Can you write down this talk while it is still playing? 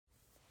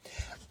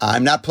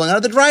I'm not pulling out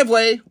of the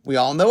driveway. We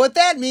all know what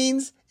that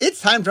means.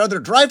 It's time for another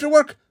Drive to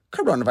Work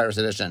Coronavirus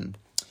Edition.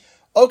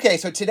 Okay,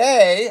 so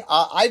today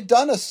I've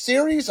done a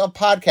series of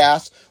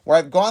podcasts where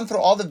I've gone through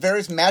all the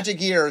various magic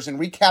years and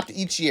recapped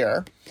each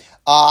year.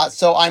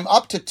 So I'm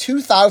up to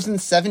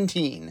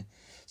 2017.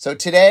 So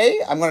today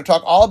I'm going to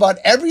talk all about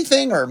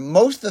everything or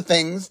most of the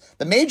things,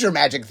 the major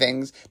magic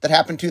things that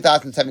happened in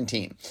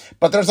 2017.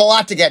 But there's a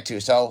lot to get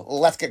to, so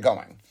let's get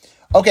going.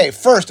 Okay,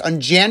 first, on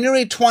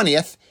January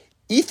 20th,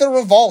 Aether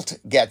Revolt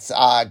gets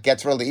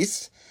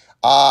released.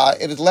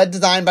 It was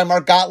designed by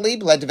Mark Gottlieb,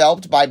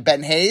 developed by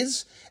Ben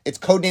Hayes. Its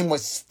codename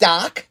was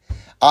Stock.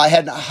 It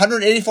had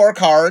 184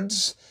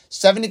 cards,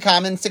 70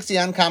 commons, 60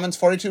 uncommons,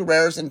 42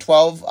 rares, and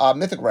 12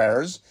 mythic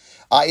rares.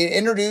 It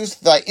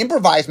introduced the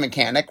improvise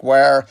mechanic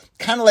where,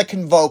 kind of like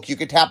Convoke, you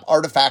could tap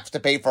artifacts to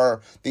pay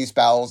for these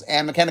spells,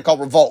 and a mechanic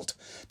called Revolt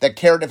that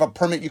cared if a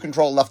permanent you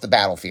control left the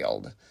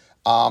battlefield.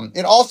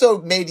 It also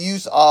made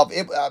use of,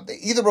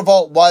 Aether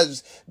Revolt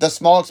was the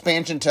small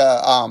expansion to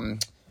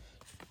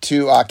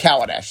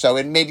Kaladesh, so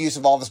it made use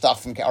of all the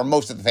stuff from, or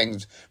most of the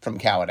things from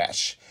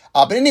Kaladesh.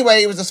 But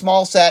anyway, it was a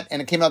small set,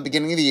 and it came out at the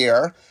beginning of the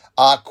year.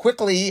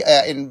 Quickly,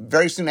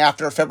 very soon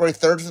after, February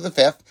 3rd through the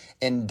 5th,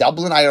 in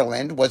Dublin,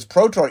 Ireland, was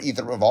Pro Tour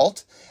Aether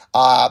Revolt.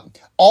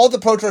 All the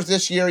Pro Tours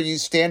this year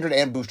used standard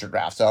and booster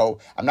draft, so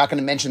I'm not going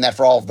to mention that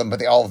for all of them,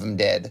 but all of them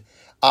did.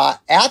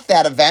 At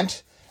that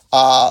event,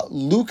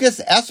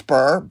 Lucas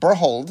Esper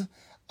Berhold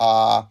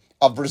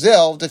of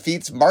Brazil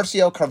defeats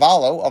Marcio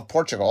Carvalho of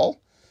Portugal.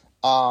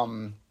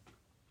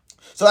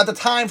 So at the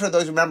time, for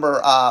those who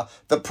remember,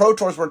 the Pro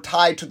Tours were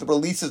tied to the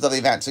releases of the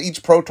event. So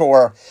each Pro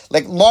Tour,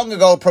 like long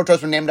ago, Pro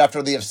Tours were named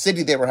after the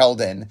city they were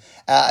held in.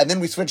 And then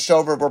we switched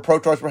over where Pro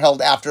Tours were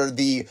held after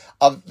the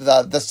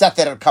set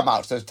that had come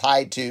out. So it's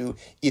tied to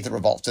Aether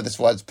Revolt. So this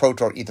was Pro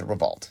Tour Aether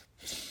Revolt.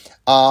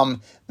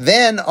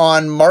 Then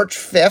on March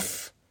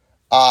 5th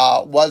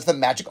was the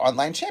Magic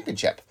Online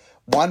Championship,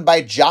 won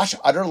by Josh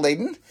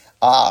Utterladen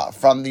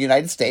from the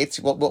United States.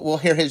 We'll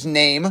hear his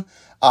name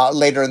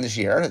later in this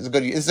year.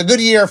 It's a good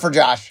year for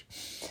Josh.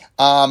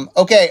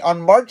 Okay,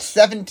 on March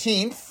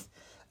 17th,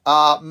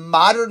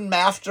 Modern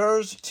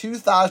Masters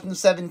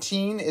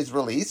 2017 is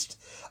released.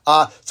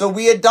 So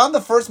we had done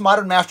the first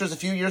Modern Masters a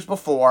few years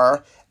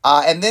before,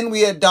 and then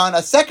we had done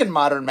a second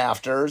Modern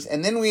Masters,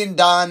 and then we had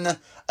done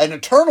an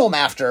Eternal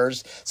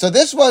Masters. So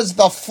this was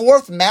the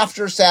fourth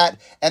Master set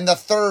and the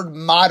third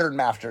Modern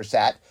Master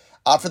set.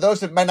 For those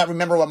that might not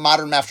remember what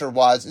Modern Master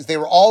was, is they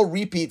were all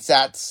repeat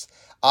sets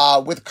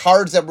with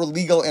cards that were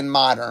legal in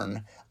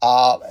Modern.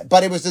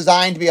 But it was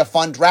designed to be a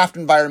fun draft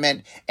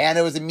environment, and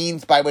it was a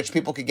means by which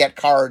people could get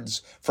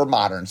cards for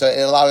Modern. So it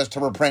allowed us to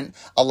reprint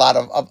a lot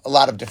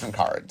of different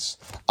cards.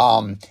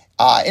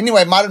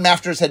 Anyway, Modern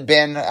Masters had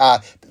been,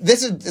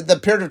 this is the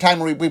period of time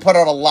where we put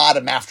out a lot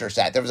of Master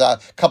set. There was a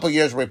couple of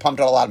years where we pumped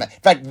out a lot of, in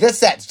fact, this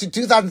set,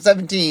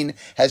 2017,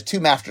 has 2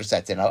 Master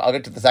sets in. I'll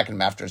get to the second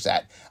Master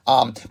set.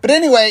 But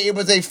anyway, it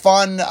was a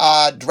fun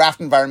draft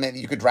environment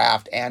that you could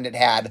draft, and it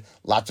had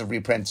lots of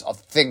reprints of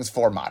things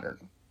for Modern.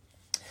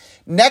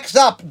 Next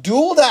up,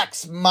 Dual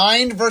Decks,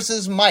 Mind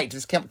versus Might.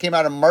 This came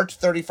out on March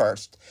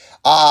 31st.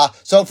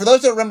 So for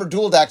those that remember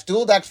Dual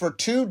Decks were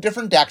 2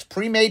 different decks,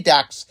 pre-made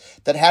decks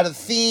that had a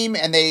theme,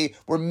 and they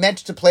were meant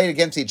to play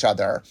against each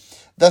other.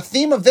 The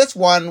theme of this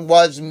one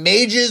was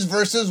Mages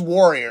versus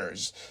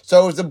Warriors.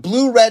 So it was a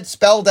blue-red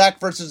spell deck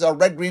versus a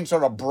red-green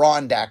sort of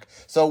brawn deck.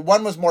 So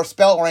one was more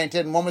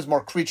spell-oriented and one was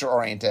more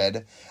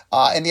creature-oriented.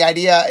 And the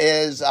idea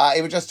is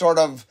it was just sort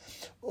of,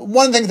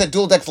 one of the things that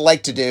dual decks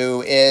like to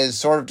do is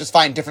sort of just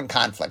find different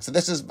conflicts. So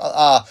this is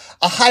a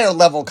higher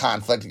level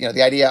conflict,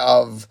 the idea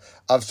of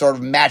sort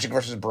of magic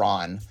versus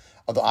brawn,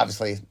 although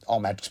obviously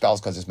all magic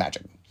spells because it's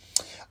magic.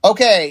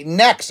 Okay,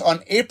 next, on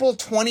April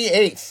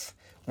 28th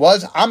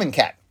was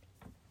Amonkhet.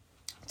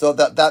 So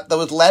that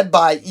was led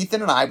by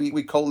Ethan and I.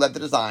 We co-led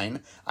the design.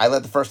 I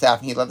led the first half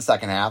and he led the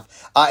second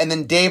half. And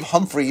then Dave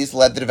Humphreys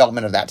led the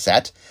development of that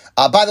set.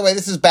 By the way,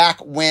 this is back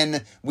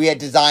when we had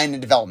design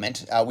and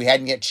development. We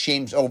hadn't yet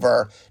changed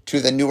over to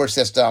the newer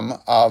system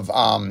of,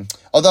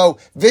 although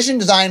Vision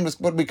Design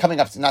would be coming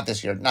up, not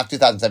this year, not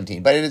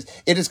 2017, but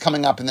it is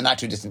coming up in the not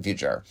too distant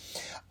future.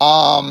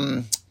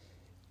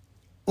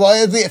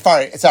 Well, at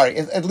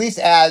least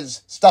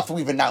as stuff that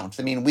we've announced.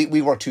 I mean,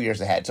 we were 2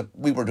 years ahead, so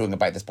we were doing it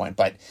by this point.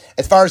 But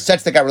as far as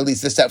sets that got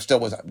released, this set still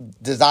was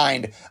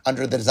designed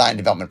under the design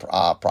development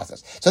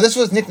process. So this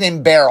was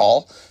nicknamed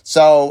Barrel.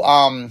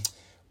 So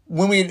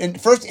when we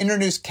first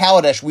introduced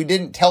Kaladesh, we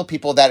didn't tell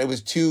people that it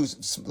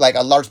was like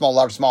a large,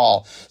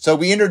 small. So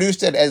we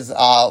introduced it as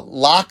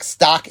Lock,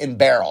 Stock, and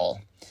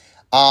Barrel.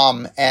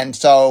 And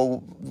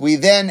so we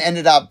then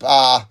ended up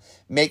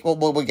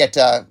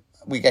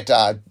we get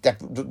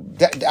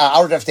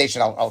Hour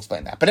Devastation. I'll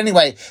explain that. But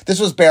anyway, this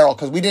was Barrel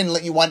because we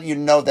didn't want you to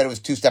know that it was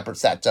 2 separate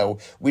sets. So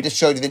we just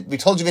showed you we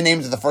told you the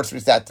names of the first 3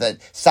 sets that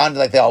sounded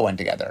like they all went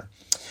together.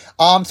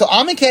 So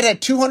Amonkhet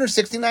had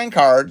 269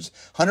 cards,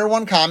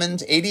 101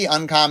 commons, 80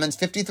 uncommons,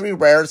 53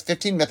 rares,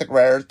 15 mythic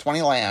rares,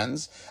 20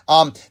 lands.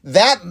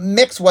 That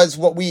mix was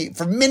what we,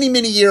 for many,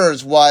 many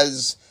years,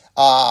 was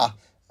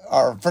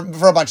or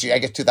for a bunch of, I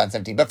guess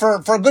 2017, but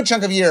for a good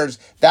chunk of years,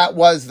 that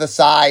was the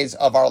size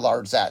of our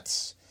large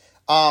sets.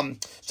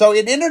 So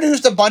it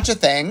introduced a bunch of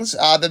things.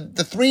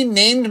 The three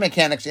named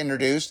mechanics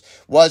introduced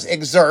was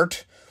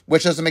Exert,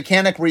 which is a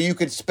mechanic where you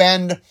could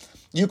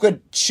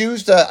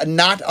choose to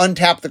not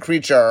untap the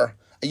creature.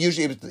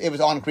 Usually it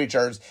was on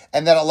creatures,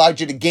 and that allowed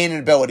you to gain an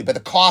ability, but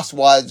the cost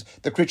was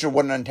the creature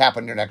wouldn't untap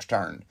on your next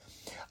turn.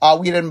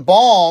 We had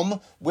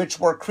Embalm, which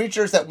were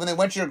creatures that when they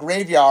went to your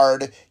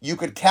graveyard, you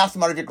could cast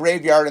them out of your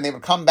graveyard and they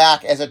would come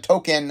back as a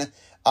token,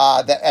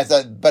 as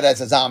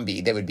a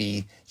zombie. They would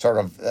be sort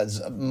of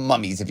as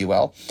mummies, if you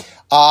will.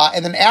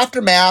 And then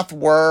Aftermath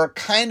were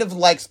kind of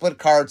like split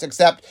cards,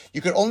 except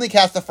you could only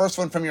cast the first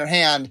one from your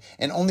hand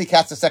and only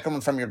cast the second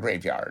one from your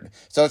graveyard.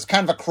 So it's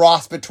kind of a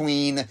cross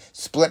between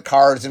split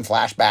cards and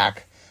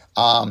flashback.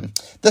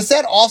 The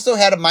set also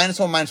had a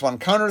 -1/-1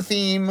 counter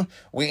theme.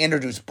 We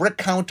introduced brick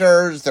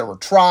counters. There were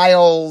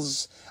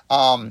trials.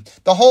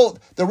 The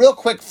real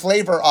quick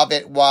flavor of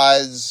it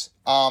was,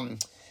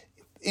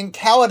 in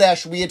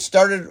Kaladesh, we had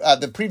started,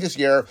 the previous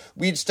year,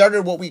 we had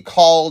started what we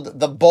called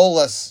the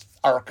Bolas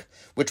arc,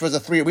 which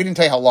was we didn't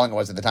tell you how long it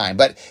was at the time,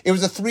 but it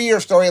was a 3-year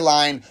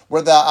storyline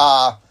where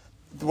the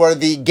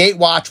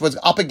Gatewatch was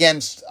up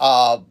against,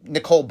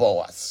 Nicol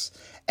Bolas.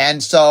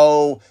 And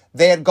so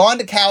they had gone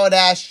to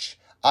Kaladesh.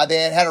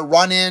 They had a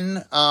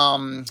run-in,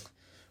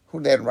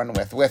 who they had run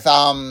with?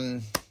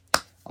 I'm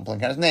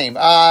blanking on his name.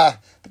 The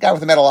guy with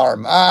the metal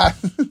arm.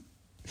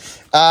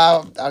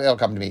 It'll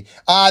come to me.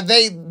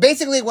 They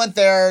basically went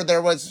there.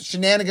 There was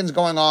shenanigans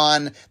going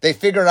on. They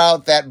figured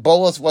out that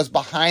Bolas was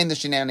behind the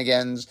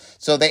shenanigans.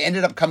 So they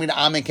ended up coming to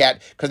Amonkhet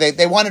because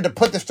they wanted to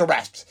put this to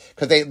rest.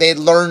 Because they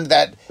learned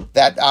that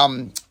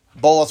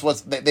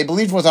Bolas they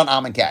believed was on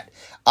Amonkhet.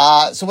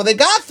 So when they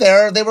got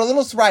there, they were a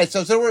little surprised.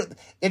 So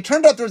it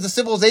turned out there was a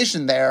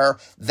civilization there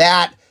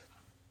that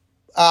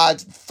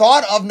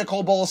thought of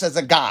Nicol Bolas as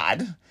a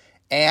god.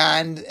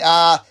 And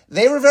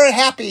they were very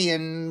happy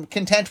and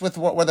content with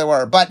where they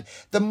were. But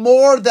the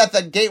more that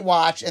the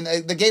Gatewatch, and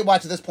the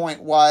Gatewatch at this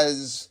point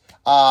was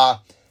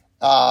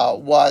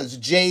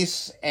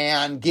Jace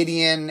and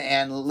Gideon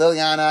and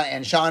Liliana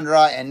and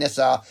Chandra and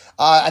Nissa.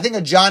 I think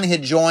Ajani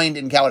had joined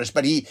in Kaladesh,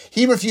 but he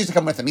refused to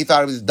come with them. He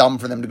thought it was dumb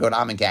for them to go to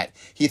Amonkhet.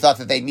 He thought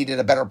that they needed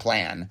a better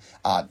plan.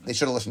 They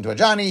should have listened to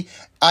Ajani.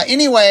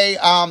 Anyway,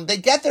 they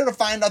get there to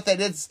find out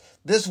that it's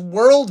this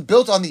world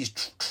built on these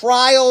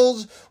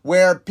trials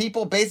where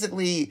people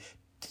basically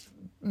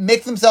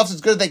make themselves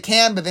as good as they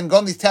can, but then go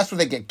on these tests where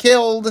they get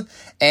killed.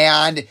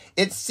 And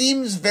it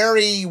seems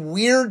very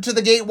weird to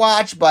the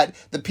Gatewatch, but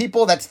the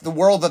people, that's the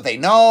world that they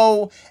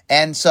know.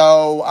 And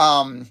so,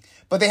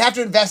 but they have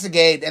to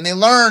investigate, and they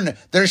learn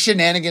there's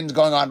shenanigans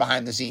going on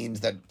behind the scenes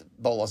that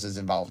Bolas is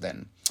involved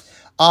in.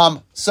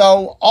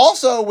 So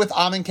also with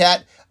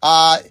Amonkhet,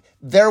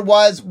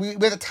 we at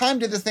the time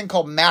did this thing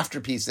called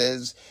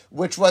Masterpieces,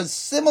 which was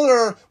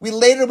similar. We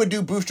later would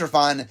do Booster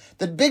Fun.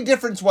 The big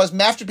difference was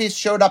Masterpiece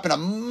showed up in a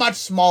much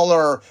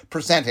smaller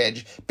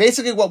percentage.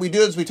 Basically what we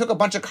do is we took a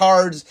bunch of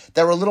cards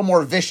that were a little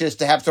more vicious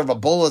to have sort of a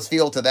Bolas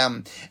feel to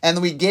them,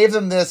 and we gave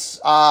them this,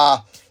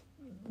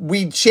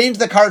 we changed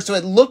the cards so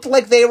it looked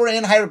like they were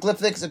in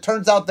hieroglyphics. It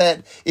turns out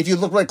that if you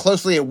look really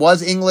closely, it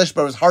was English,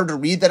 but it was hard to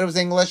read that it was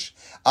English.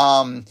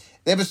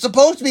 It was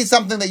supposed to be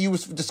something that you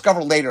would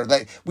discover later.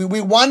 Like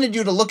we wanted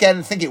you to look at it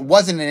and think it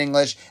wasn't in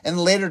English, and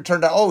later it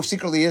turned out,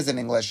 secretly is in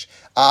English.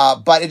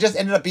 But it just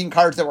ended up being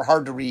cards that were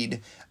hard to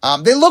read.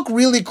 They look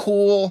really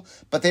cool,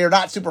 but they are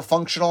not super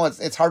functional.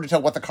 It's hard to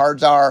tell what the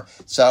cards are.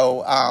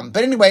 So,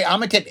 but anyway,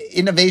 Amonkhet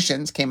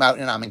Innovations came out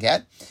in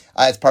Amonkhet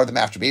as part of the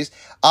Masterpiece.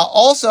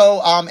 Also,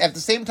 at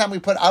the same time we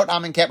put out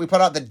Amonkhet, we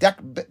put out the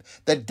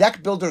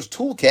Deck Builder's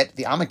Toolkit,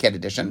 the Amonkhet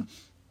edition.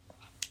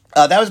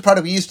 That was a part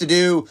of what we used to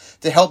do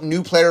to help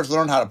new players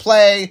learn how to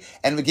play,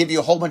 and would give you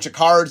a whole bunch of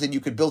cards and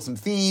you could build some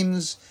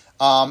themes,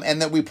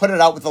 and that we put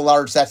it out with the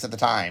large sets at the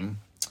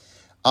time.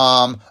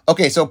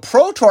 Okay, so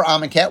Pro Tour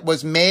Amonkhet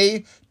was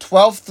May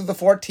 12th through the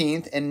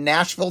 14th in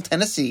Nashville,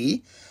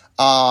 Tennessee,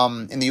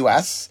 in the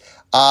U.S.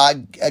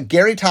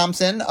 Gary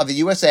Thompson of the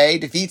USA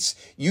defeats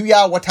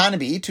Yuya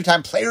Watanabe,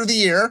 2-time Player of the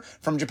Year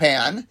from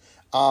Japan,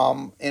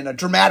 in a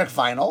dramatic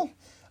final.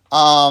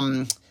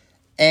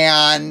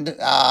 And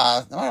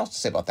what else to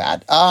say about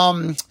that?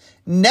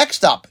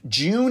 Next up,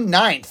 June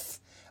 9th,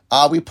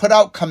 we put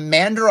out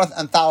Commander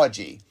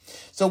Anthology.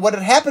 So what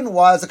had happened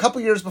was a couple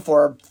years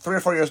before, 3 or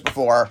 4 years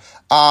before,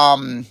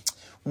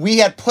 we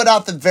had put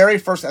out the very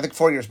first, I think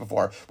 4 years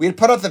before, we had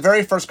put out the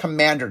very first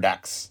Commander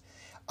decks.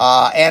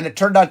 And it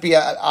turned out to be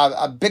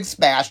a big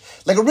smash.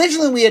 Like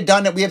originally we had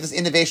done it, we have this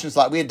innovation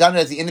slot. We had done it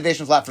as the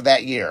innovation slot for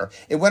that year.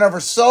 It went over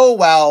so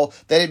well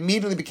that it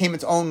immediately became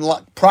its own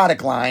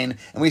product line,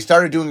 and we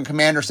started doing a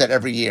Commander set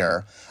every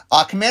year.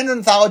 Commander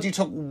Anthology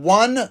took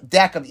one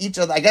deck of each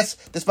of I guess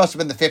this must have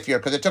been the 5th year,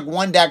 because it took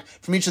one deck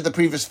from each of the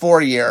previous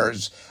 4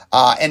 years,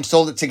 and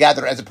sold it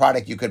together as a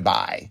product you could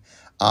buy.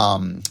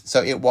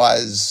 So it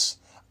was,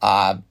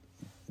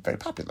 very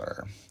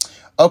popular.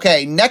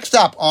 Okay, next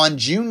up on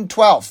June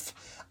 12th,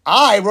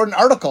 I wrote an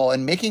article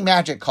in Making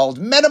Magic called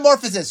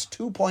Metamorphosis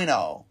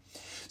 2.0.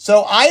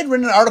 So I had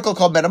written an article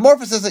called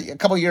Metamorphosis a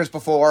couple years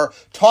before,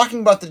 talking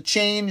about the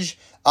change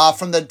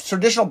from the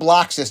traditional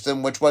block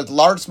system, which was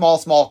large,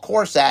 small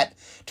core set,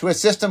 to a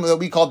system that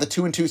we called the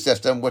 2-in-2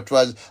 system, which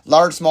was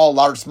large, small,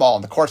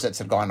 and the core sets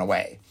had gone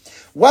away.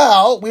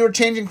 Well, we were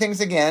changing things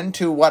again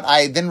to what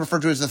I then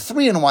referred to as the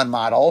 3-in-1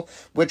 model,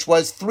 which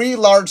was 3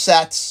 large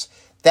sets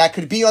that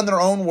could be on their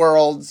own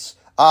worlds.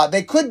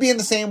 They could be in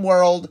the same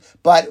world,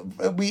 but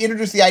we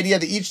introduced the idea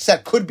that each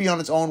set could be on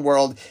its own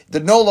world,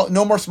 that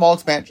no more small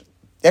expansion.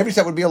 Every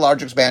set would be a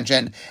large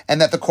expansion, and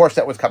that the core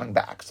set was coming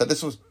back. So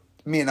this was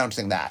me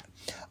announcing that.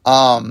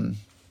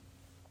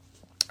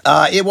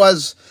 It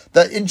was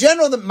in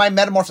general, my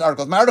Metamorphosis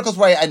articles, my articles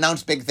where I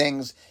announce big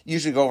things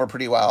usually go over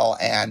pretty well,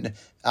 and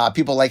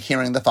people like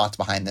hearing the thoughts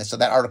behind this. So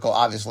that article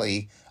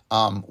obviously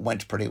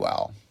went pretty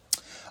well.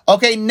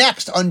 Okay,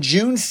 next on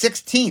June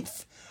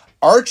 16th,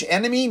 Arch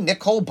Enemy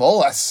Nicol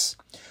Bolas.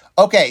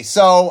 Okay,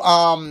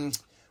 so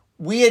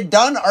we had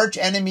done Arch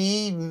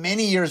Enemy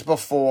many years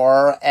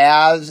before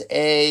as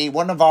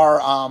one of our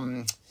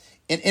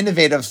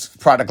innovative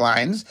product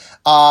lines.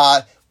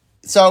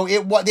 So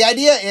the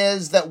idea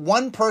is that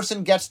one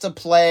person gets to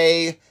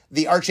play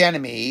the Arch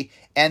Enemy,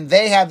 and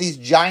they have these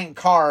giant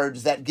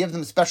cards that give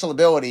them special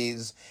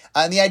abilities.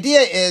 And the idea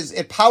is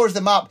it powers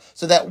them up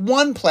so that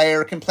one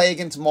player can play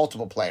against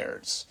multiple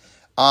players.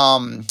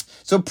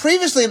 So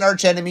previously in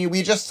Arch Enemy,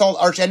 we just sold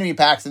Arch Enemy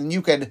packs, and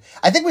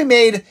I think we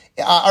made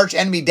Arch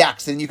Enemy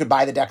decks, and you could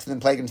buy the decks and then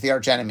play against the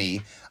Arch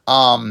Enemy.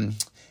 And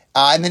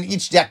then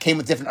each deck came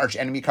with different Arch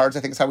Enemy cards. I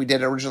think is how we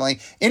did it originally.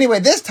 Anyway,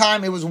 this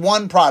time it was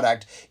one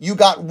product. You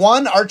got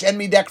one Arch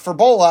Enemy deck for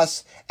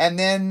Bolas, and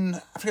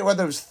then I forget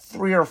whether it was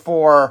 3 or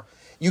 4.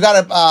 You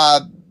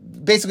got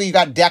basically you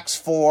got decks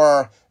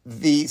for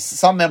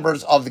some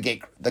members of the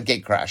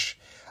Gatecrash.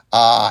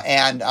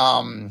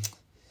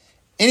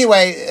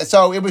 Anyway,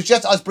 so it was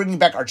just us bringing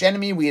back Arch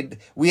Enemy.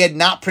 We had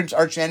not printed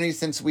Arch Enemy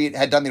since we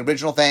had done the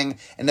original thing,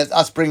 and that's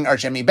us bringing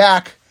Arch Enemy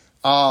back.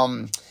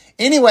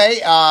 Anyway,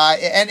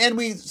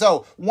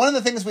 so one of the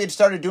things we had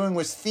started doing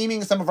was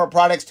theming some of our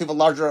products to the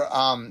larger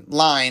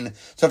line.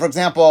 So, for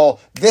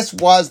example, this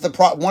was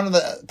one of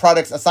the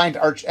products assigned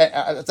to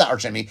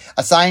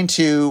assigned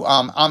to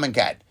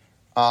Amonkhet.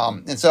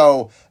 And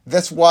so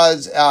this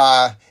was,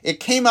 it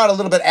came out a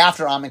little bit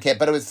after Amonkhet,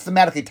 but it was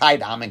thematically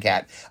tied to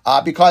Amonkhet,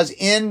 because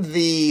in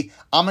the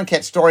Amonkhet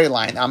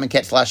storyline,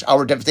 Amonkhet /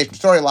 Our Devastation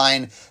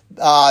storyline,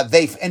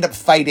 they end up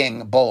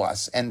fighting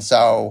Bolas. And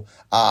so,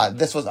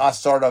 this was us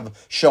sort of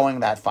showing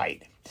that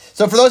fight.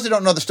 So for those who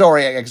don't know the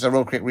story, I guess a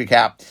real quick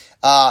recap.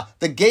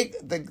 The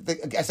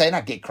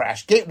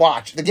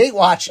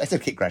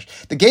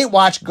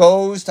Gatewatch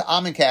goes to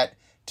Amonkhet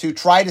to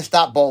try to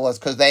stop Bolas,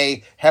 because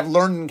they have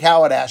learned in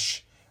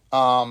Kaladesh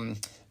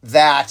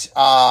that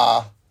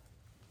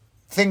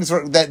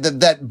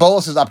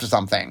Bolas is up to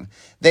something.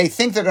 They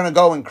think they're going to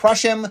go and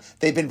crush him.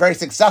 They've been very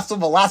successful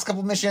the last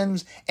couple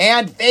missions,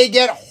 and they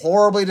get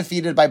horribly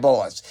defeated by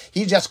Bolas.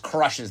 He just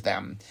crushes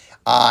them.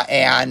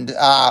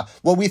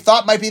 What we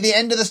thought might be the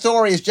end of the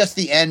story is just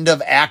the end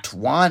of Act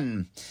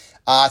 1.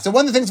 So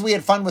one of the things we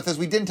had fun with is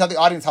we didn't tell the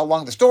audience how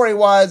long the story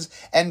was.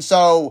 And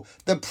so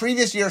the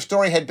previous year's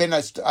story had been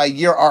a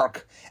year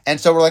arc. And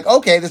so we're like,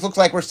 okay, this looks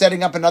like we're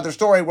setting up another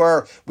story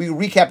where we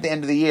recap the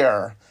end of the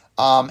year.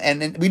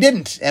 And we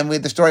didn't. And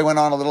the story went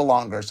on a little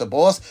longer. So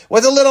Bolas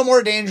was a little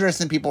more dangerous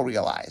than people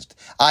realized.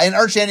 In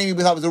Arch Enemy,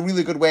 we thought was a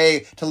really good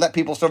way to let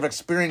people sort of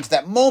experience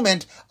that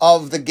moment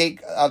of the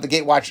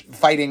Gatewatch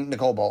fighting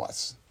Nicol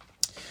Bolas.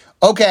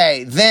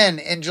 Okay, then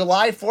in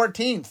July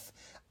 14th,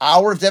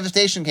 Hour of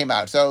Devastation came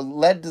out. So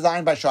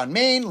designed by Sean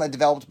Main,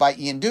 developed by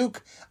Ian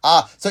Duke.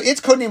 So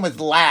its codename was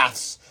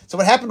Laughs. So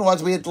what happened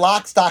was we had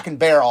Lock, Stock, and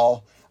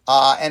Barrel.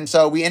 And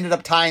so we ended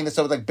up tying this,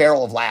 so it was like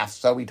Barrel of Laughs.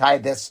 So we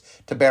tied this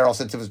to Barrel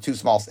since it was too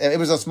small. It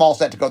was a small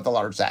set to go with the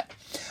large set.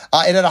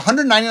 It had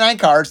 199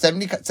 cards,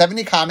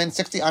 70 commons,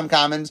 60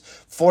 uncommons,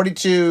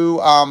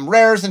 42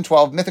 rares, and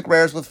 12 mythic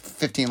rares with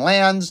 15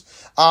 lands.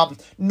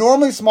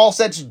 Normally small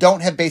sets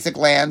don't have basic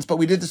lands, but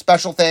we did the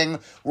special thing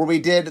where we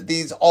did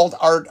these alt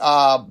art,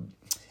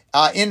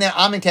 in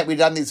Amonkhet, we'd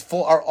done these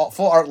full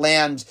art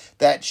lands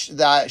that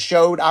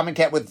showed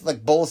Amonkhet with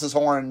like Bolas's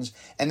horns,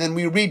 and then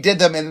we redid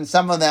them, and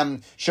some of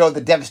them showed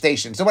the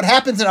devastation. So what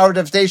happens in Hour of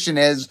Devastation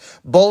is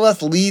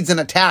Bolas leads an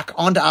attack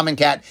onto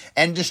Amonkhet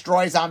and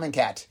destroys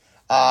Amonkhet.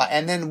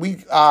 And then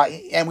we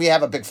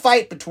have a big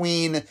fight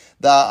between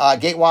the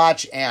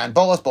Gatewatch and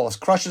Bolas. Bolas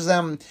crushes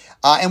them,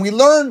 and we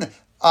learn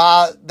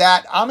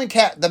that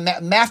Amonkhet, the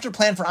master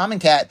plan for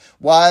Amonkhet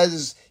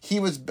was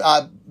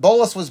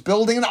Bolas was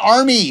building an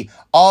army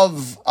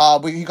of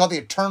what he called the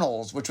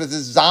Eternals, which was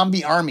his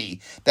zombie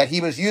army that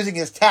he was using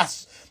as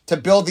tests to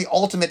build the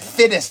ultimate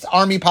fittest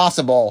army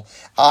possible.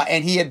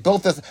 And he had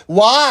built this.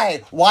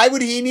 Why? Why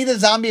would he need a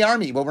zombie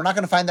army? Well, we're not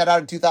going to find that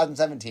out in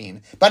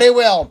 2017, but it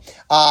will.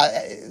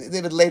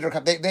 They would later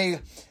come.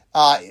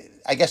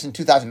 I guess in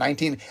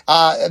 2019,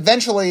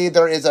 eventually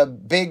there is a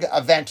big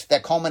event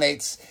that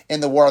culminates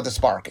in the War of the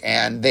Spark,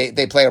 and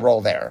they play a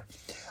role there.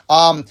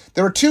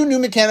 There were two new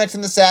mechanics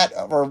in the set,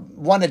 or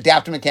one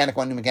adaptive mechanic,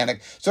 one new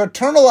mechanic. So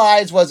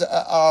Eternalize was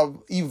a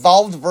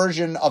evolved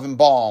version of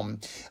Embalm.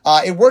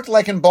 It worked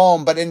like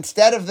Embalm, but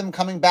instead of them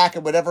coming back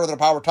at whatever their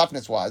power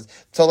toughness was,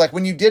 so like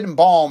when you did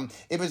Embalm,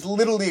 it was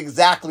literally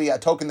exactly a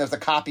token that was a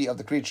copy of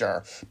the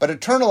creature. But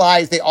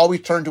Eternalize, they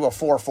always turned to a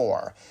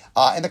 4/4.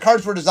 And the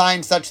cards were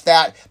designed such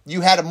that you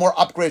had a more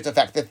upgraded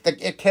effect.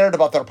 It cared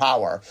about their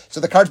power.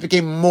 So the cards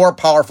became more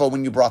powerful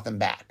when you brought them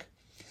back.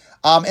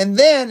 And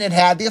then it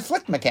had the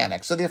Afflict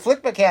mechanic. So the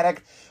Afflict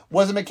mechanic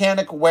was a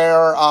mechanic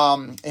where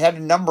it had a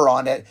number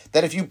on it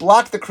that if you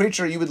blocked the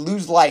creature, you would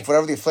lose life,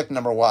 whatever the Afflict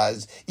number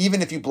was,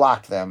 even if you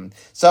blocked them.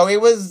 So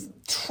it was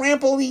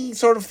trample-y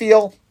sort of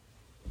feel.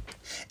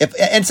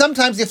 And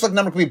sometimes the Afflict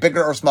number could be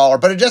bigger or smaller,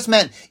 but it just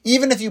meant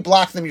even if you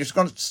block them, you're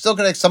still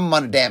going to take some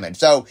amount of damage.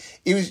 So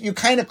you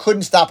kind of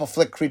couldn't stop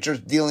Afflict creatures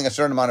dealing a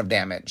certain amount of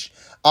damage.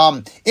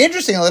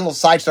 Interesting, a little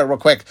side story real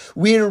quick.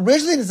 We had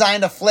originally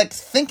designed Afflict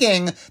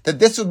thinking that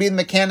this would be the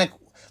mechanic.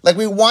 Like,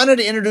 we wanted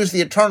to introduce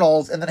the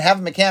Eternals and then have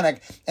a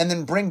mechanic and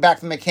then bring back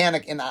the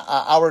mechanic in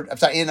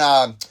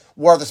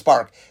War of the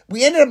Spark.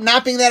 We ended up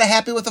not being that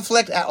happy with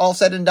Afflict, all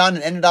said and done,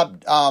 and ended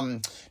up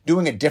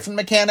doing a different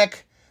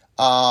mechanic.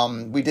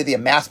 We did the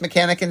Amass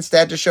mechanic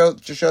instead to show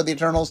the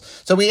Eternals.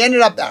 So we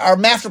ended up, our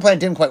master plan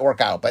didn't quite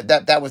work out, but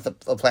that was the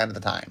plan at the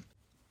time.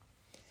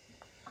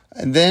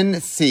 And then,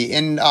 let's see,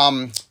 in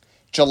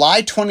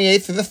July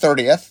 28th through the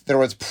 30th, there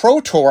was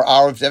Pro Tour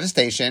Hour of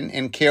Devastation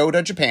in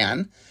Kyoto,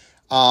 Japan.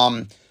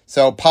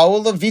 So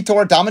Paulo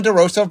Vitor Dama de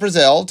Rosa of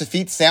Brazil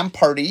defeats Sam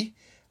Party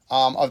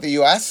of the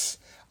U.S.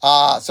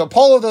 So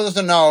Paulo, those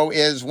who know,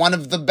 is one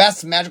of the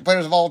best Magic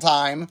players of all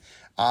time.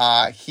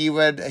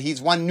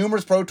 He's won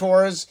numerous Pro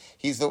Tours.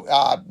 He's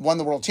won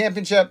the World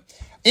Championship.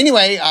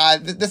 Anyway,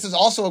 this is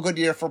also a good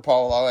year for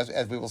Paulo,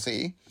 as we will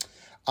see.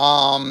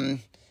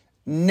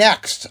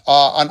 Next,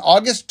 on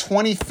August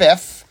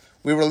 25th,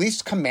 we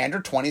released Commander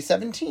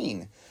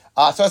 2017.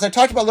 So as I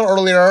talked about a little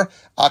earlier,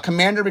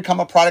 Commander become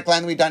a product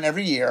line we've done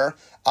every year.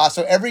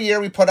 So every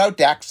year we put out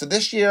decks. So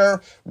this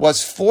year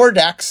was 4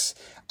 decks.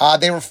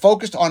 They were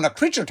focused on a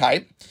creature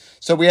type.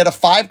 So we had a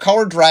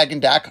 5-color dragon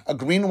deck, a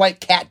green-white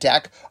cat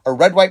deck, a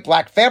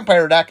red-white-black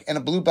vampire deck, and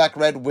a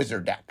blue-black-red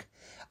wizard deck.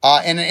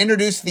 And it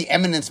introduced the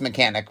Eminence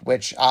mechanic,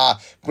 which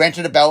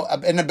granted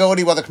an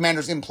ability while the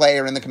commander's in play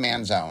or in the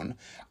command zone.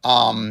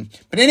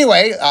 But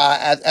anyway,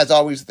 as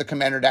always, the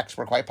commander decks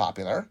were quite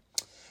popular.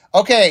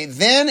 Okay,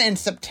 then in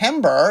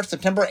September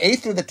 8th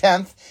through the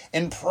 10th,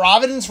 in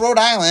Providence, Rhode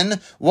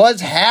Island,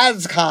 was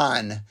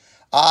HasCon.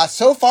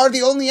 So far,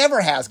 the only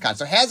ever HasCon.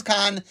 So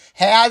HasCon,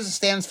 Has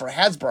stands for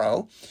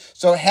Hasbro.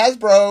 So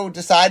Hasbro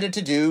decided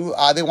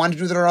they wanted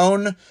to do their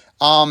own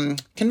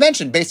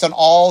convention based on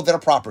all their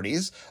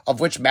properties, of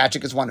which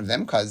Magic is one of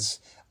them, because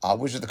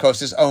Wizards of the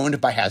Coast is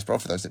owned by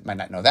Hasbro, for those that might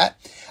not know that.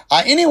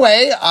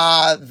 Anyway,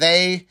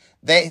 they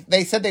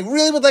said they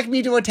really would like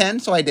me to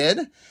attend, so I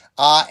did.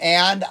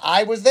 And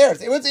I was there.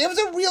 It was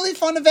a really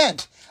fun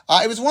event.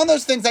 It was one of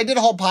those things. I did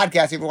a whole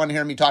podcast. If you want to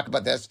hear me talk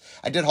about this,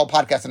 I did a whole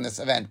podcast on this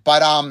event.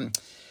 But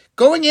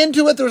going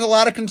into it, there was a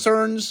lot of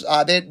concerns.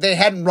 They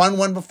hadn't run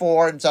one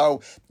before, and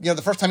so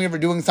the first time you're ever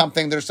doing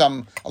something, there's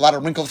a lot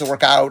of wrinkles to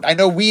work out. I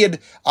know we had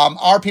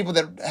our people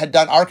that had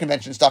done our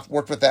convention stuff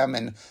worked with them,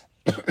 and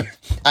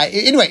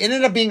anyway, it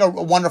ended up being a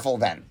wonderful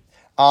event.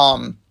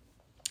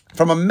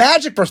 From a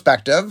Magic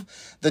perspective,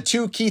 the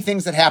 2 key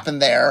things that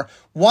happened there.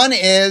 One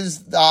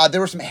is there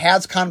were some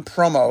HasCon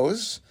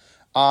promos.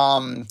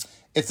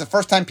 It's the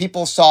first time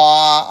people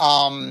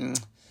saw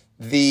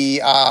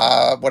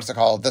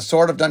the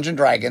Sword of Dungeon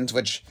Dragons,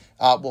 which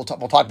we'll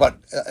talk about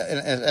in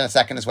a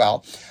second as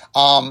well,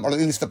 or at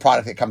least the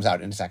product that comes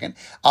out in a second.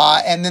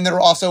 And then there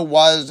also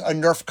was a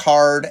Nerf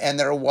card, and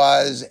there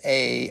was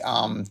a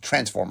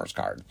Transformers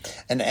card,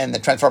 and the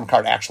Transformer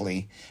card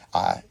actually,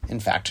 in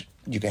fact,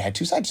 you could have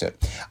 2 sides to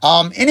it.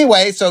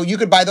 Anyway, so you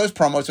could buy those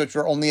promos, which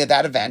were only at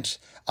that event.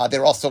 They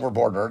were all silver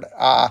bordered.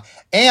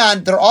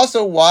 And there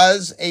also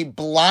was a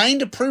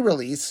blind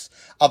pre-release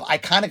of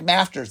Iconic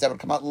Masters that would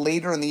come out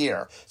later in the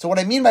year. So what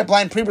I mean by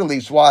blind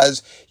pre-release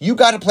was you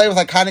got to play with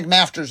Iconic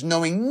Masters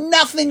knowing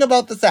nothing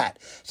about the set.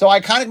 So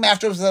Iconic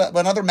Masters was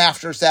another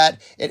Master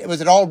set. It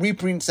was an all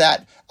reprint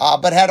set,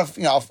 but had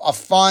a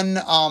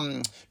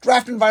fun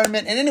draft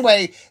environment. And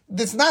anyway,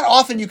 it's not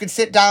often you could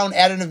sit down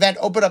at an event,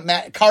 open up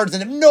cards,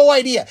 and have no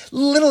idea,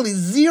 literally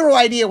zero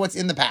idea what's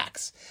in the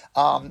packs.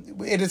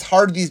 It is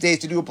hard these days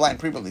to do a blind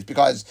pre-release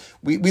because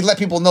we let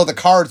people know the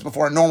cards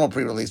before a normal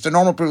pre-release. So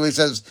normal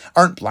pre-releases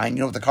aren't blind,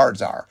 you know what the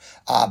cards are.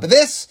 But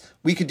this,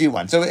 we could do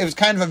one. So it was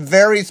kind of a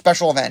very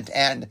special event,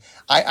 and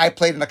I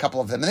played in a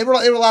couple of them, and they were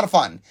a lot of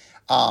fun.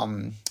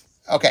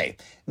 Okay,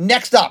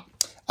 next up,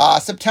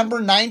 September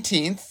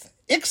 19th,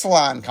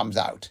 Ixalan comes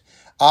out.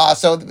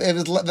 So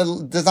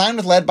the design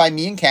was led by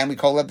me and Ken. We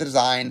co-led the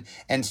design,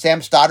 and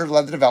Sam Stoddard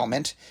led the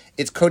development.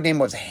 Its codename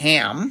was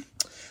Ham.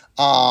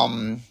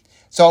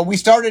 So we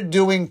started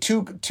doing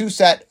two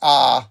set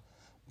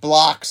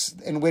blocks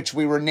in which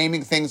we were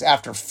naming things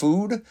after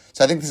food.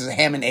 So I think this is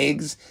ham and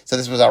eggs. So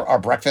this was our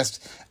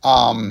breakfast.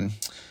 Anyway,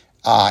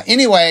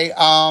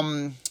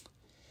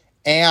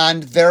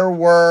 And there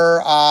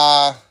were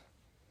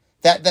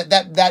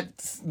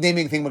that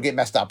naming thing would get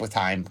messed up with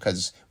time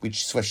because we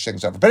switched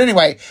things over. But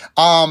anyway,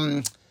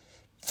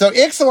 so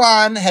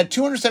Ixalan had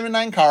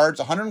 279 cards,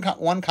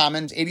 101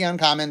 commons, 80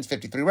 uncommons,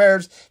 53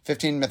 rares,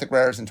 15 mythic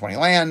rares, and 20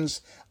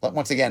 lands.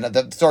 Once again,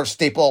 the sort of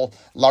staple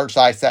large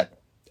size set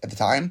at the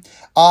time.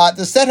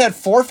 The set had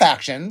 4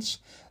 factions: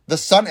 the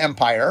Sun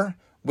Empire,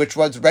 which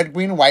was red,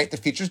 green, and white, that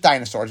features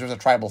dinosaurs. It was a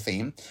tribal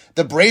theme.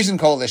 The Brazen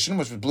Coalition,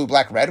 which was blue,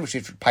 black, red, which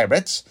featured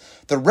pirates.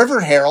 The River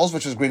Heralds,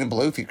 which was green and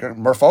blue, featuring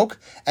merfolk.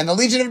 And the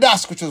Legion of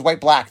Dusk, which was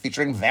white, black,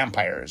 featuring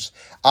vampires.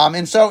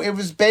 And so it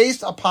was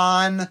based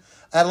upon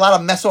a lot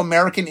of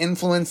Mesoamerican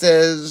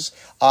influences,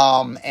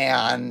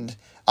 and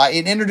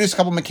it introduced a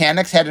couple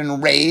mechanics. Had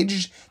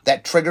Enrage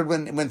that triggered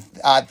when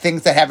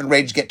things that have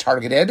Enrage get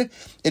targeted.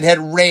 It had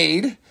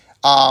Raid,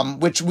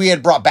 which we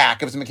had brought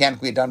back. It was a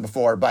mechanic we had done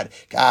before, but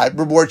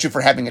rewards you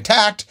for having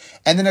attacked.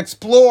 And then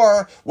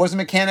Explore was a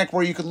mechanic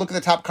where you could look at the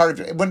top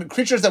card when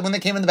creatures that when they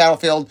came in the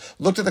battlefield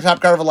looked at the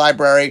top card of a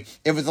library.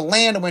 If it was a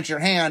land, it went to your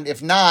hand.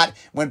 If not,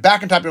 went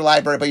back on top of your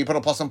library, but you put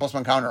a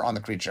 +1/+1 counter on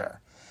the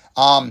creature.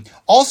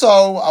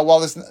 Also, while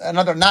this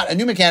another not a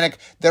new mechanic,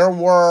 there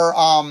were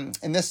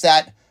in this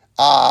set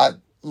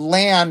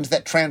lands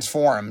that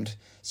transformed.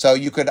 So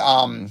you could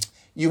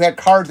you had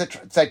cards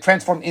that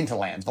transformed into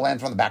lands, the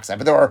lands from the backside.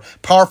 But there were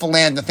powerful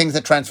lands, the things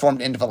that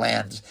transformed into the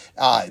lands,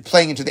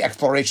 playing into the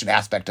exploration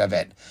aspect of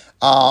it.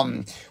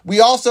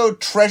 We also,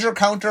 treasure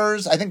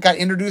counters, I think, got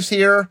introduced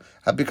here.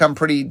 Have become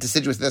pretty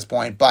deciduous at this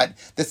point, but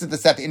this is the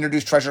set that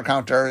introduced treasure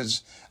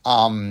counters.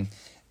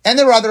 And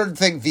there were other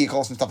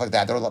vehicles and stuff like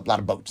that. There were a lot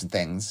of boats and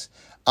things.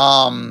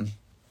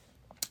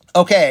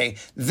 Okay,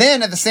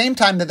 then at the same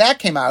time that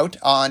came out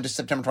on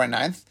September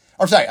 29th,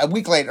 or sorry, a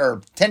week later,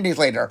 or 10 days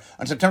later,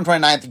 on September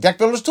 29th, the Deck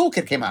Builder's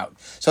Toolkit came out.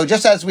 So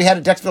just as we had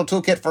a Deck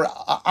Builder Toolkit for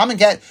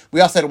Amonkhet,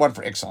 we also had one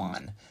for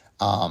Ixalan.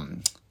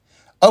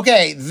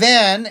 Okay,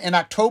 then in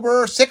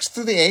October 6th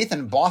through the 8th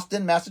in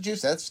Boston,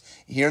 Massachusetts,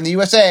 here in the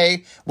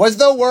USA, was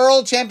the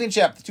World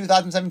Championship, the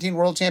 2017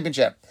 World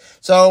Championship.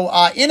 So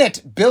in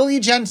it,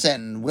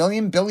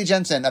 William Billy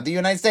Jensen of the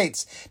United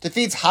States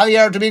defeats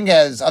Javier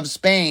Dominguez of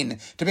Spain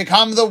to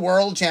become the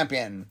world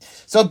champion.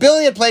 So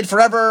Billy had played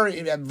forever,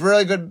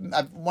 really good,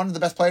 one of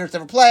the best players to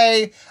ever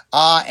play,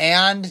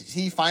 and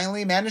he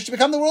finally managed to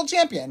become the world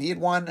champion. He had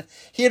won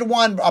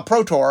a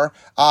Pro Tour,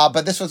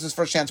 but this was his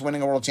first chance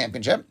winning a world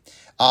championship.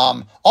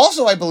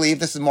 Also, I believe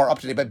this is more up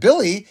to date, but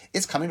Billy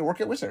is coming to work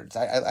at Wizards.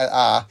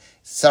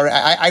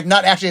 I've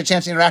not actually had a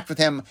chance to interact with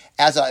him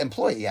as an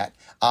employee yet,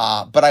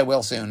 but I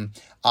will soon.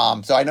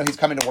 So I know he's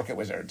coming to work at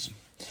Wizards.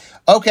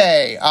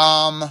 Okay.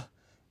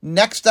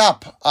 Next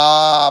up,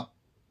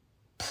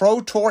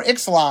 Pro Tour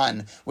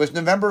Ixalan was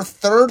November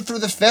 3rd through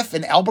the 5th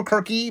in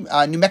Albuquerque,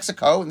 New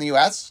Mexico in the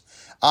U.S.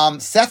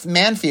 Seth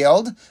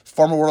Manfield,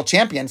 former world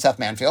champion Seth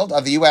Manfield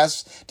of the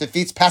U.S.,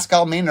 defeats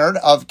Pascal Maynard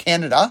of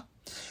Canada.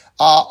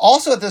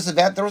 Also at this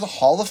event, there was a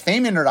Hall of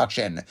Fame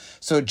introduction.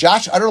 So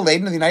Josh Utterladen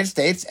of the United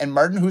States and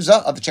Martin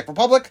Huza of the Czech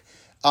Republic,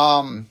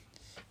 I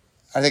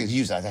think it's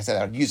Huza, I said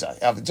that, Huza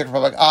of the Czech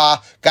Republic,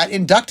 got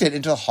inducted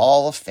into the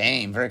Hall of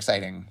Fame. Very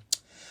exciting.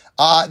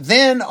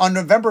 Then on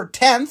November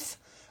 10th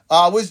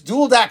was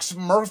Dual Decks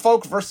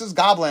Merfolk versus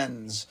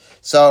Goblins.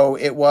 So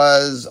it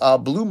was a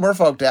blue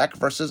Merfolk deck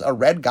versus a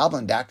red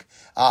Goblin deck.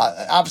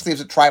 Obviously, it's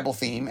a tribal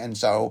theme, and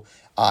so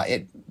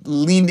it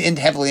leaned in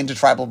heavily into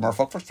tribal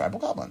Merfolk versus tribal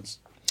Goblins.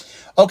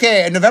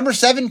 Okay, on November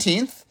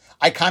 17th,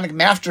 Iconic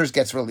Masters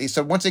gets released.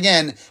 So once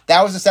again,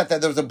 that was a set that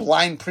there was a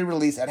blind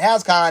pre-release at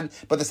HasCon,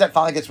 but the set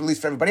finally gets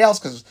released for everybody else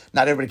because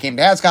not everybody came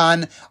to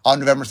HasCon on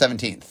November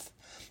 17th.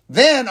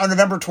 Then on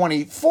November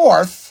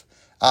 24th,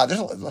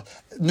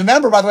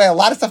 November, by the way, a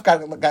lot of stuff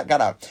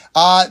got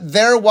out.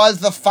 There was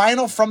the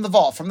final From the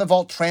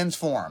Vault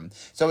Transform.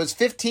 So it's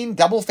 15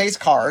 double-face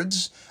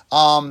cards.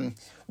 One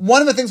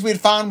of the things we had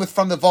found with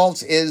From the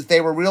Vaults is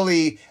they were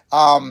really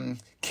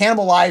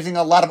cannibalizing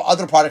a lot of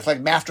other products like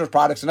Masters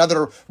products and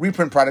other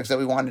reprint products that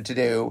we wanted to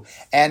do.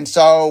 And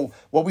so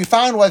what we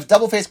found was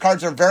double-face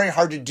cards are very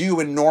hard to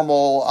do in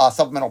normal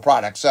supplemental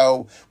products.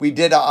 So we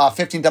did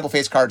 15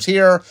 double-face cards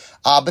here.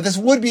 But this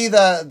would be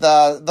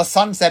the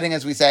sunsetting,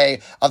 as we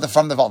say, of the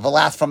From the Vault, the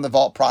last From the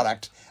Vault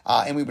product.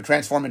 And we would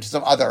transform into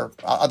some other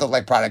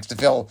like products to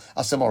fill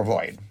a similar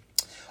void.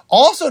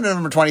 Also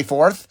November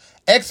 24th,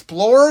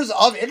 Explorers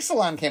of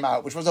Ixalan came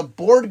out, which was a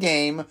board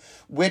game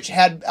which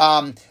had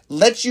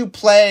lets you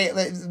play.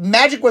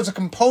 Magic was a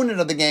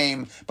component of the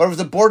game, but it was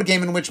a board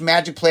game in which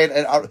Magic played.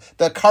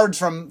 The cards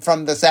from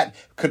the set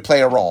could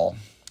play a role.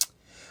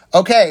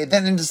 Okay,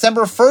 then in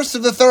December 1st to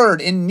the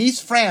 3rd in Nice,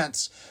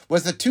 France,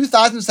 was the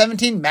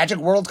 2017 Magic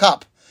World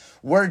Cup,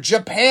 where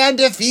Japan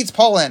defeats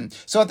Poland.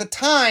 So at the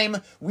time,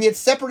 we had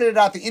separated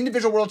out the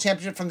individual world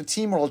championship from the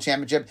team world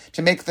championship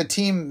to make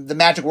the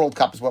Magic World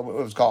Cup is what it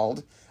was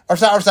called. Or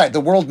sorry,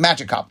 the World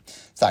Magic Cup.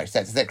 Sorry,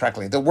 say it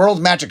correctly. The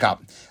World Magic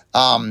Cup.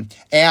 And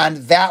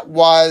that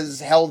was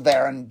held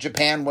there, and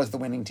Japan was the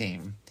winning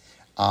team.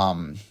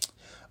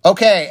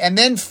 Okay, and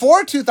then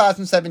for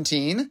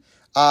 2017,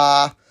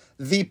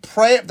 the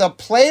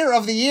player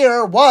of the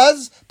year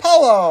was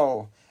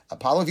Paulo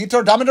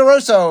Vitor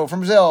Damaroso from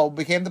Brazil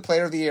became the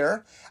player of the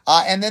year.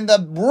 And then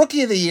the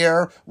rookie of the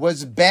year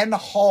was Ben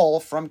Hall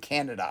from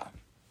Canada.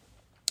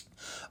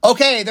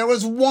 Okay, there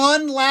was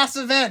one last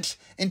event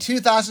in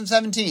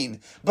 2017,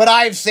 but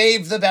I've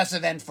saved the best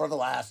event for the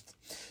last.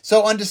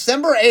 So on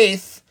December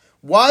 8th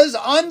was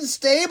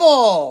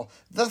Unstable,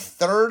 the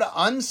third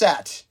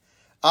unset.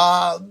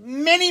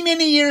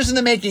 Many years in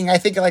the making. I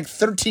think like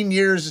 13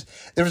 years.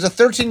 There was a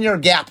 13-year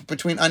gap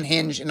between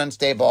Unhinged and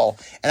Unstable.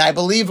 And I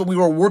believe we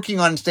were working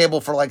on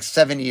Unstable for like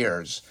 7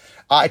 years.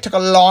 It took a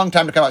long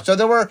time to come out. So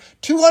there were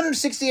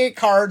 268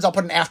 cards. I'll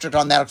put an asterisk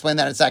on that. I'll explain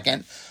that in a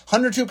second.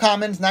 102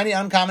 commons, 90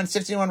 uncommons,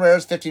 61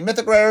 rares, 15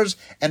 mythic rares,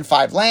 and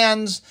 5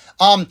 lands.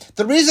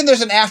 The reason there's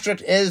an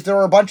asterisk is there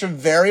were a bunch of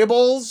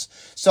variables.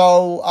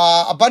 So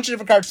a bunch of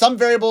different cards. Some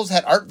variables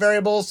had art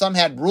variables. Some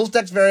had rules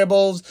text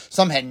variables.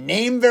 Some had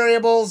name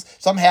variables.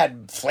 Some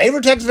had flavor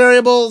text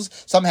variables.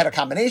 Some had a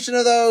combination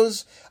of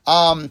those.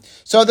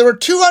 So there were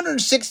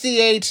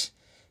 268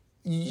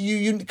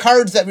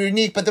 cards that were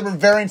unique, but there were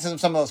variances of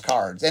some of those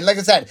cards. And like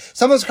I said,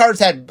 some of those cards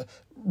had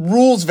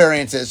rules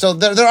variances. So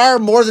there are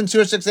more than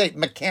 268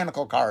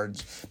 mechanical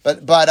cards.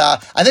 But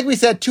I think we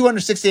said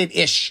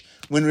 268-ish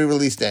when we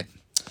released it.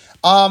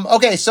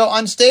 Okay, so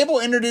Unstable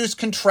introduced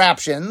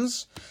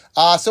contraptions.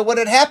 So what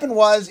had happened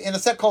was, in a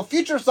set called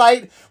Future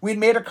Sight, we'd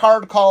made a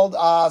card called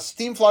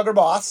Steamflogger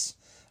Boss.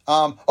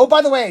 Oh,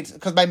 by the way,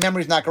 because my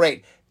memory's not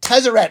great,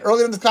 Tezzeret,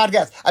 earlier in the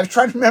podcast, I was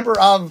trying to remember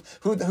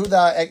who in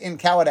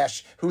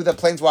Kaladesh, who the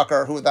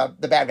Planeswalker, who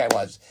the bad guy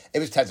was. It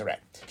was Tezzeret.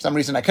 For some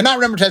reason, I could not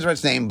remember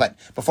Tezzeret's name, but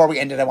before we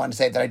ended, I wanted to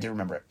say that I did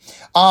remember it.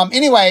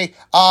 Anyway,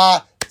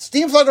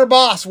 Steamflogger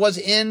Boss was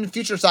in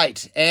Future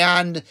Sight,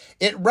 and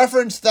it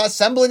referenced the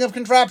assembling of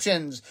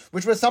contraptions,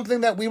 which was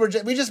something that we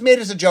just made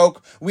as a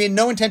joke. We had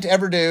no intent to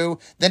ever do.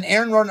 Then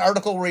Aaron wrote an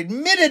article where he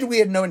admitted we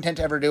had no intent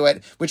to ever do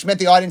it, which meant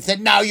the audience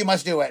said, "Now you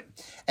must do it."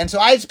 And so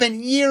I had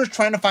spent years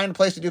trying to find a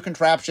place to do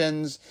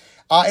contraptions.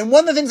 And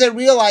one of the things I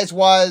realized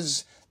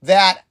was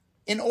that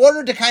in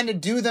order to kind of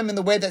do them in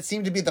the way that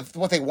seemed to be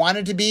what they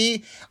wanted to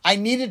be, I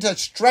needed to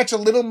stretch a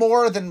little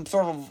more than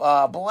sort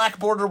of Black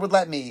Border would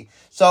let me.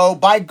 So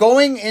by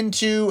going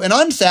into an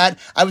unset,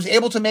 I was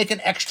able to make an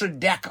extra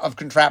deck of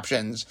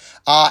contraptions.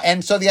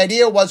 And so the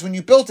idea was when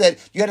you built it,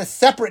 you had a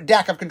separate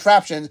deck of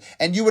contraptions,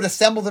 and you would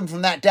assemble them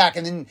from that deck.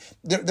 And then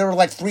there were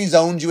like 3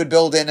 zones you would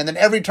build in. And then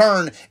every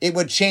turn, it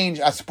would change,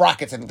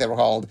 sprockets, I think they were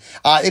called.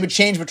 It would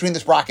change between the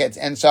sprockets.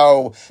 And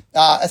so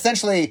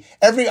essentially,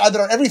 every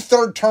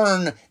third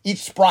turn,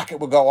 each sprocket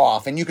would go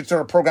off, and you could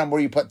sort of program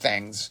where you put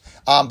things.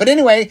 But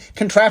anyway,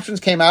 contraptions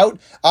came out.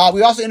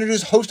 We also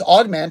introduced Host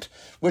Augment,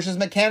 which is a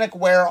mechanic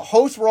where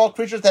hosts were all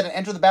creatures that had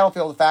entered the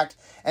battlefield, in fact,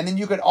 and then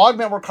you could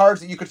augment were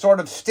cards that you could sort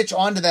of stitch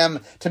onto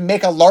them to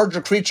make a larger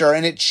creature,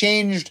 and it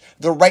changed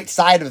the right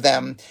side of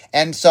them.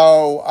 And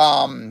so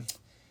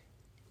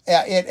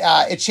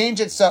it changed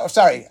it. So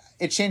sorry.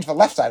 It changed the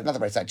left side, not the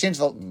right side.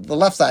 Changed the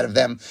left side of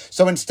them.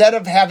 So instead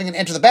of having an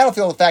enter the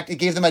battlefield effect, it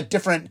gave them a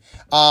different.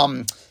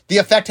 The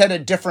effect had a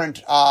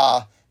different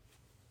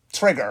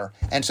trigger,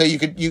 and so you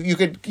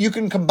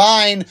can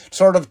combine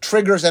sort of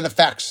triggers and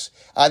effects.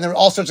 And there are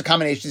all sorts of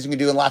combinations you can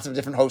do in lots of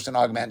different hosts and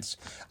augments.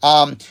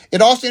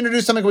 It also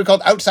introduced something we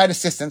called outside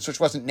assistance,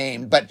 which wasn't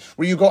named, but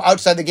where you go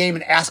outside the game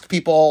and ask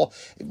people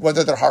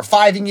whether they're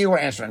hard-fiving you or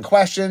answering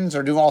questions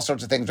or doing all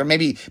sorts of things, or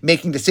maybe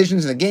making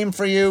decisions in the game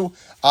for you.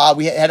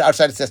 We had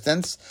outside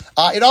assistance.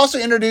 It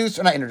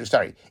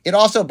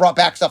also brought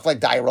back stuff like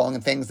die rolling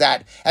and things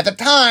that at the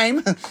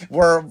time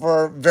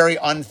were very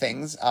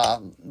unthings.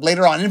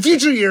 Later on in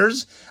future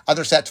years,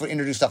 other sets would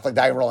introduce stuff like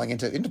die rolling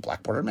into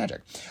Black Border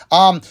Magic.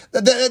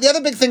 The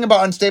other big thing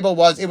about Unstable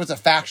was it was a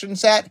faction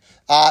set.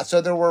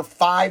 So there were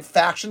 5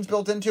 factions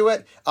built into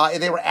it.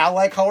 They were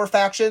ally color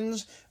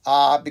factions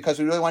because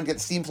we really wanted to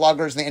get the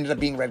Steamfloggers, and they ended up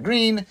being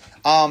red-green.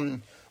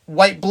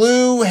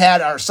 White-blue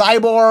had our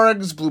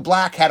cyborgs.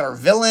 Blue-black had our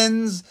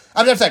villains.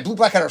 I'm sorry,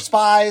 blue-black had our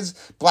spies.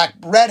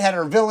 Black-red had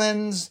our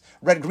villains.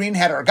 Red-green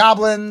had our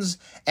goblins.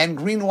 And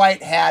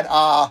green-white had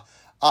a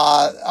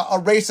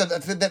race of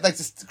that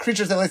likes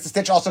creatures that like to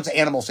stitch all sorts of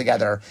animals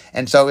together,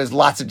 and so it was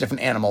lots of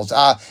different animals.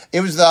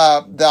 It was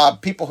the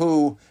people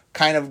who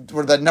kind of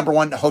were the number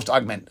one host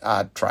augment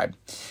tribe.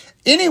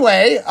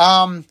 Anyway,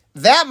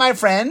 that, my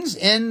friends,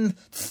 in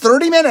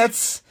 30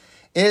 minutes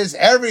is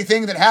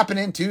everything that happened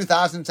in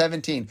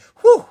 2017.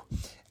 Whew!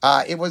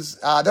 A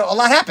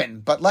lot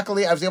happened, but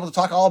luckily I was able to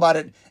talk all about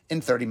it in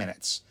 30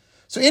 minutes.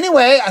 So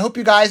anyway, I hope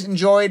you guys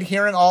enjoyed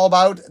hearing all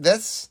about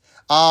this.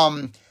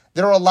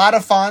 There were a lot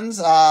of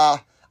funds.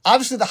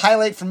 Obviously, the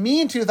highlight for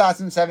me in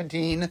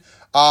 2017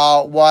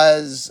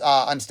 was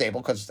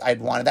Unstable, because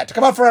I'd wanted that to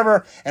come out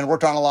forever and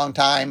worked on a long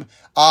time.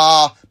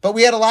 But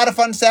we had a lot of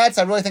fun sets.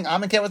 I really think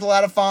Amonkhet was a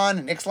lot of fun,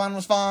 and Ixalan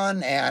was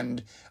fun.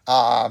 And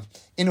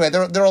anyway,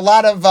 there were a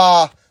lot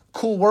of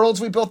cool worlds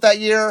we built that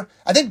year.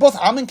 I think both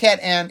Amonkhet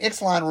and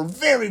Ixalan were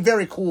very,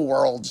 very cool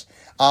worlds.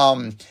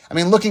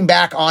 Looking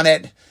back on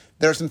it,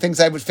 there are some things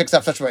I would fix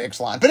up, such as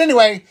Ixalan. But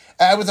anyway,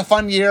 it was a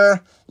fun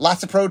year.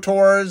 Lots of Pro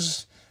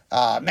Tours.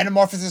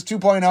 Metamorphosis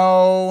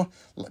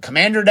 2.0,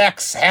 Commander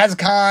Decks,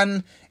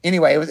 HasCon.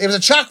 Anyway, it was a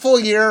chock full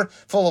year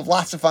full of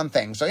lots of fun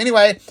things. So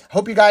anyway,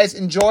 hope you guys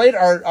enjoyed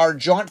our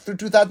jaunt through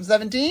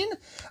 2017.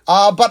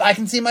 But I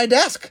can see my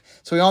desk.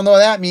 So we all know what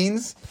that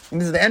means. And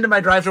this is the end of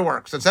my drive to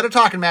work. So instead of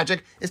talking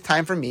magic, it's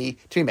time for me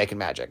to be making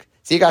magic.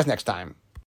 See you guys next time.